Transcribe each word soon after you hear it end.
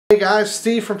Hey guys,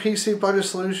 Steve from PC Budget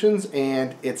Solutions,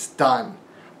 and it's done.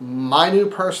 My new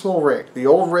personal rig, the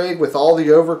old rig with all the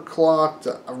overclocked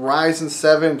Ryzen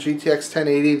 7 GTX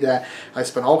 1080 that I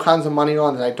spent all kinds of money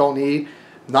on that I don't need,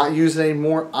 not using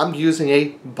anymore. I'm using a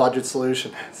budget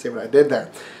solution. See what I did there?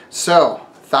 So,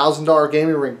 $1,000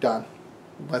 gaming rig done.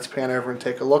 Let's pan over and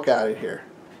take a look at it here.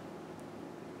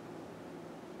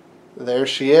 There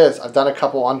she is. I've done a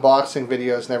couple unboxing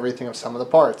videos and everything of some of the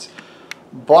parts,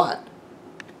 but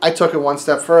I took it one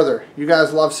step further. You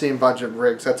guys love seeing budget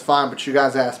rigs, that's fine, but you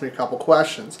guys asked me a couple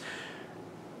questions.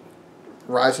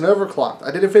 Ryzen overclocked. I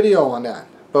did a video on that,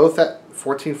 both at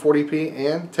 1440p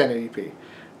and 1080p.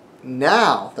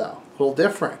 Now, though, a little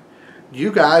different.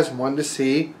 You guys wanted to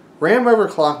see RAM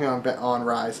overclocking on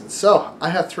Ryzen. So, I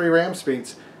have 3 RAM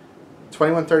speeds.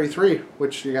 2133,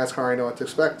 which you guys can already know what to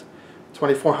expect.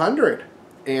 2400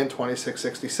 and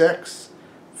 2666.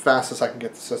 Fastest I can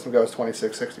get the system goes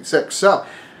 2666. So,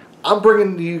 I'm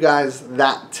bringing to you guys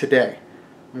that today.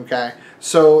 Okay,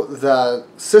 so the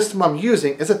system I'm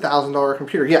using is a $1,000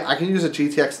 computer. Yeah, I can use a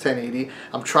GTX 1080.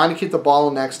 I'm trying to keep the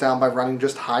bottlenecks down by running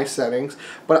just high settings,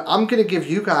 but I'm going to give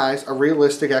you guys a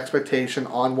realistic expectation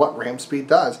on what RAM speed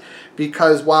does.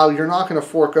 Because while you're not going to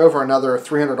fork over another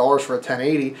 $300 for a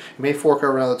 1080, you may fork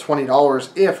over another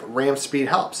 $20 if RAM speed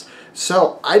helps.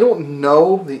 So I don't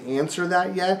know the answer to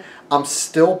that yet. I'm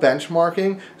still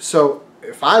benchmarking, so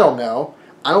if I don't know,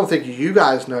 I don't think you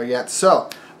guys know yet. So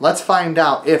let's find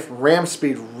out if RAM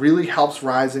speed really helps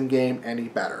Ryzen game any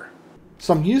better.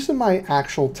 So I'm using my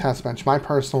actual test bench, my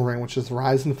personal ring, which is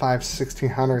Ryzen 5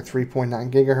 1600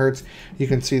 3.9 gigahertz. You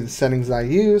can see the settings I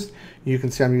used. You can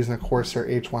see I'm using a Corsair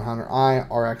H100i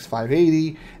RX 580.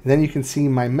 And then you can see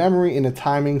my memory and the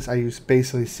timings. I use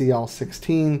basically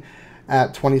CL16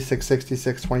 at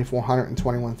 2666, 2400, and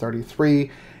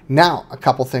 2133. Now, a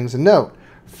couple things to note.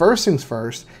 First things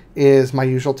first is my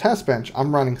usual test bench.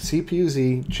 I'm running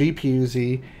CPU-Z,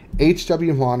 GPU-Z,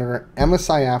 HW monitor,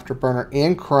 MSI Afterburner,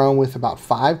 and Chrome with about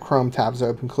 5 Chrome tabs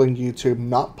open, including YouTube,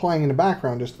 not playing in the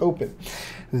background, just open.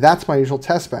 That's my usual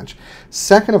test bench.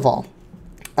 Second of all,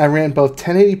 I ran both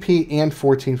 1080p and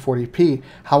 1440p.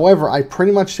 However, I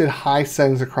pretty much did high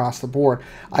settings across the board.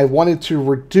 I wanted to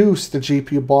reduce the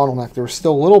GPU bottleneck. There was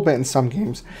still a little bit in some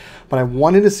games, but I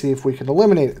wanted to see if we could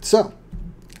eliminate it. So,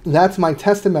 that's my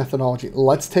testing methodology.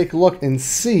 Let's take a look and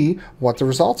see what the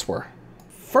results were.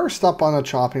 First up on the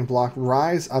chopping block,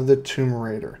 Rise of the Tomb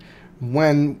Raider.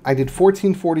 When I did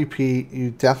 1440p,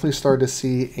 you definitely started to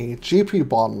see a GPU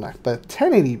bottleneck, but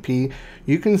 1080p,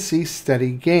 you can see steady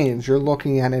gains. You're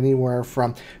looking at anywhere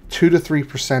from 2 to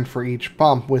 3% for each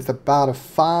bump, with about a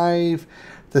 5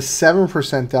 to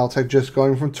 7% delta just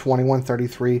going from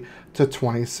 2133 to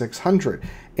 2600.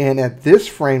 And at this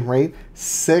frame rate,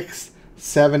 6,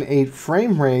 7, 8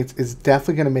 frame rates is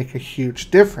definitely going to make a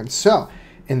huge difference. So,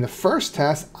 in the first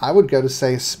test, I would go to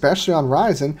say, especially on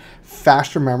Ryzen,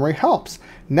 faster memory helps.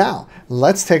 Now,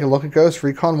 let's take a look at Ghost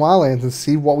Recon Wildlands and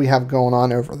see what we have going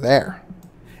on over there.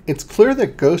 It's clear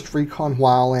that Ghost Recon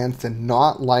Wildlands did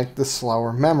not like the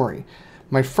slower memory.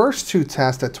 My first 2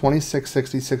 tests at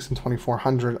 2666 and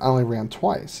 2400, I only ran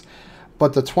twice.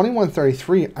 But the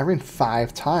 2133, I ran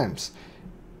 5 times.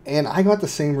 And I got the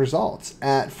same results.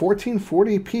 At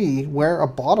 1440p, where a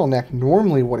bottleneck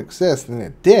normally would exist, and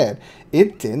it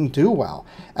didn't do well.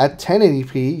 At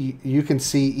 1080p, you can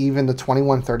see even the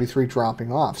 2133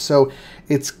 dropping off. So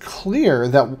it's clear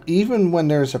that even when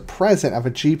there's a present of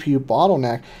a GPU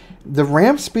bottleneck, the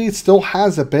RAM speed still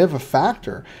has a bit of a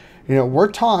factor. You know,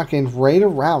 we're talking right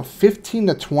around 15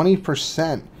 to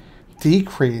 20%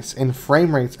 decrease in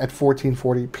frame rates at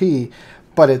 1440p,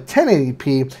 but at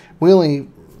 1080p, we only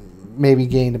maybe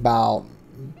gained about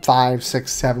 5,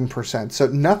 6, 7%. So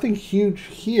nothing huge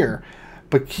here,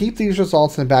 but keep these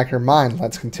results in the back of your mind.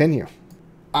 Let's continue.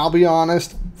 I'll be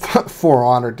honest, For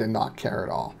Honor did not care at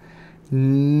all.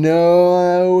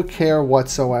 No care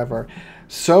whatsoever.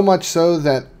 So much so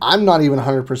that I'm not even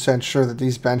 100% sure that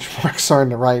these benchmarks are in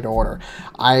the right order.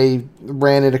 I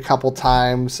ran it a couple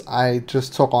times. I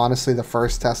just took, honestly, the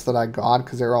first test that I got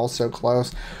because they were all so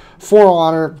close. For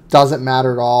Honor, doesn't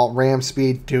matter at all. RAM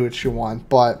speed, do what you want.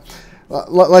 But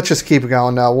let's just keep it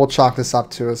going now. We'll chalk this up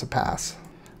to as a pass.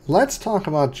 Let's talk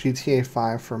about GTA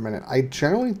 5 for a minute. I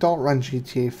generally don't run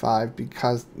GTA 5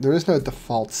 because there is no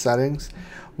default settings.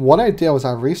 What I did was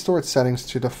I restored settings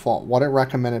to default, what it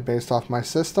recommended based off my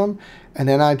system, and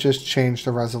then I just changed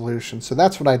the resolution. So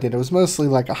that's what I did. It was mostly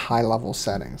like a high-level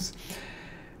settings.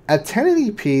 At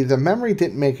 1080p, the memory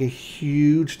didn't make a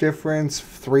huge difference,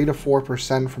 3 to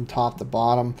 4% from top to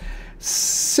bottom.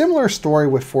 Similar story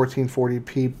with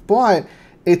 1440p, but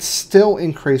it still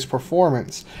increased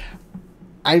performance.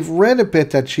 I've read a bit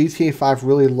that GTA 5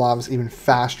 really loves even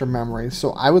faster memory,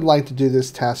 so I would like to do this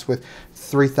test with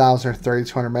 3000 or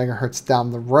 3200 megahertz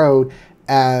down the road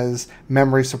as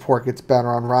memory support gets better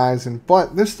on Ryzen,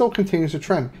 but this still continues to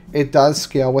trend. It does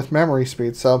scale with memory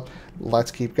speed, so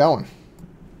let's keep going.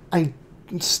 I'm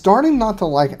starting not to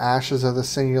like Ashes of the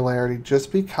Singularity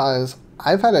just because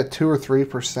I've had a 2 or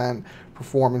 3%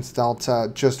 performance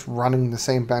delta just running the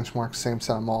same benchmark, same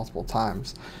setup multiple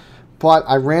times. But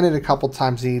I ran it a couple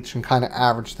times each and kind of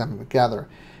averaged them together.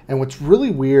 And what's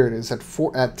really weird is at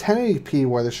 1080p,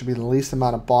 where there should be the least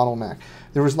amount of bottleneck,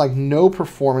 there was like no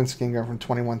performance gain go from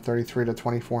 2133 to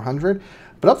 2400.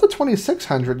 But up to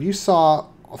 2600, you saw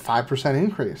a 5%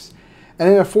 increase. And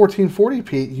in a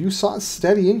 1440p, you saw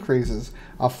steady increases,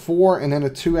 a 4 and then a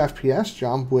 2 FPS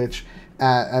jump, which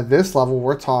at this level,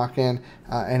 we're talking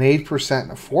an 8%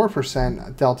 and a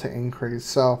 4% delta increase.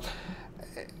 So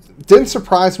didn't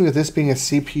surprise me with this being a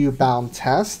CPU-bound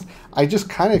test. I just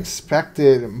kind of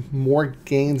expected more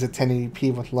gains at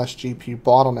 1080p with less GPU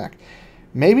bottleneck.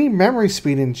 Maybe memory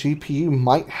speed and GPU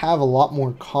might have a lot more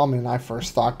in common than I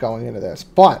first thought going into this.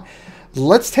 But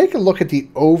let's take a look at the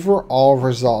overall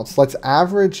results. Let's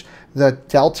average the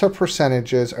delta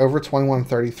percentages over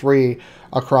 2133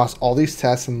 across all these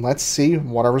tests, and let's see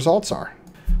what our results are.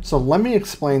 So let me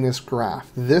explain this graph.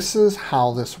 This is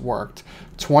how this worked.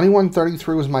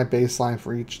 2133 was my baseline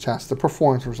for each test, the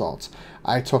performance results.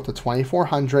 I took the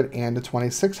 2400 and the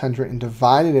 2600 and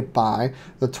divided it by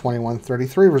the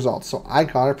 2133 results. So I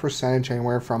got a percentage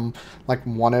anywhere from like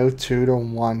 102 to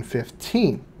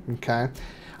 115, okay?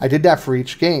 I did that for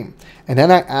each game. And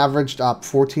then I averaged up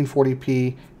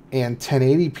 1440p and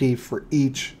 1080p for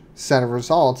each set of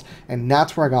results, and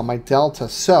that's where I got my delta.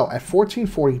 So at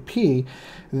 1440p,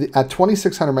 at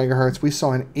 2600 megahertz, we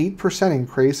saw an 8%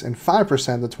 increase and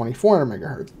 5% at 2400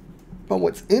 megahertz. But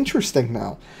what's interesting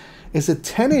now is at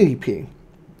 1080p,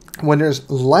 when there's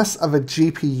less of a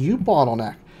GPU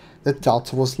bottleneck, the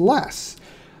delta was less.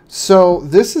 So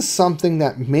this is something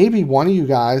that maybe one of you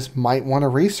guys might want to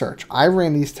research. I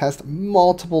ran these tests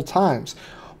multiple times.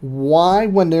 Why,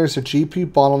 when there's a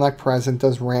GPU bottleneck present,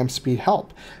 does RAM speed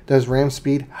help? Does RAM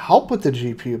speed help with the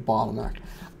GPU bottleneck?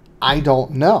 I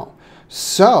don't know.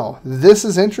 So this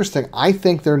is interesting. I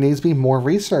think there needs to be more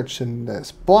research in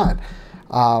this, but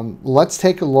let's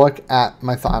take a look at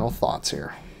my final thoughts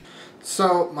here.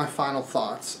 So my final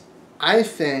thoughts. I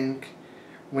think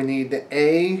we need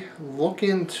to look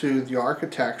into the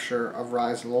architecture of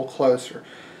Ryzen a little closer.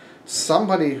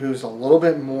 Somebody who's a little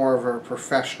bit more of a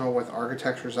professional with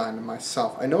architecture design than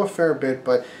myself. I know a fair bit,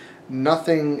 but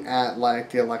nothing at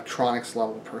like the electronics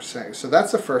level per se. So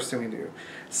that's the first thing we do.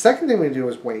 Second thing we do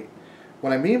is wait.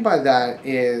 What I mean by that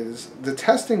is the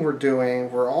testing we're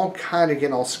doing, we're all kind of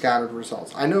getting all scattered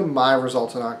results. I know my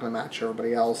results are not going to match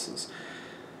everybody else's.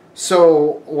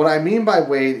 So what I mean by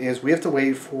wait is we have to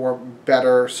wait for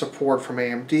better support from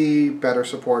AMD, better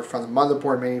support from the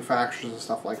motherboard manufacturers and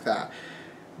stuff like that.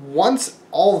 Once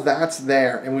all that's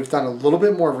there and we've done a little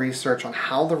bit more research on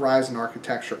how the Ryzen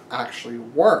architecture actually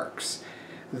works,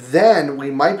 then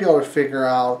we might be able to figure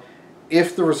out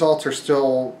if the results are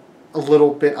still a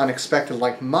little bit unexpected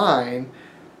like mine,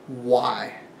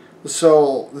 why.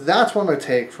 So that's what I'm going to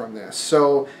take from this.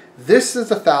 So this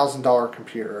is a $1,000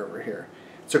 computer over here.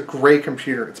 It's a great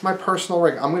computer. It's my personal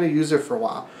rig. I'm going to use it for a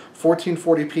while.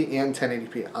 1440p and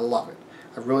 1080p. I love it.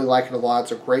 I really like it a lot.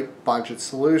 It's a great budget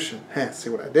solution. See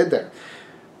what I did there.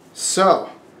 So,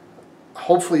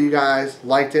 hopefully you guys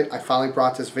liked it. I finally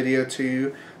brought this video to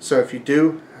you. So if you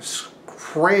do,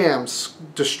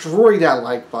 destroy that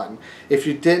like button. If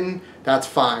you didn't, that's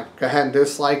fine. Go ahead and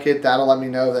dislike it. That'll let me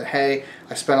know that, hey,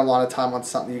 I spent a lot of time on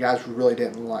something you guys really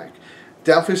didn't like.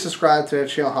 Definitely subscribe to the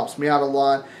channel. Helps me out a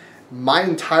lot. My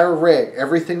entire rig,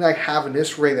 everything that I have in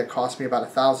this rig that cost me about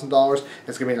 $1,000,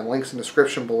 is going to be in the links in the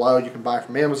description below. You can buy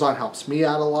from Amazon. Helps me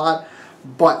out a lot.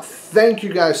 But thank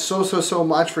you guys so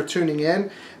much for tuning in.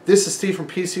 This is Steve from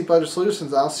PC Budget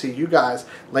Solutions. I'll see you guys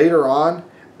later on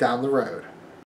down the road.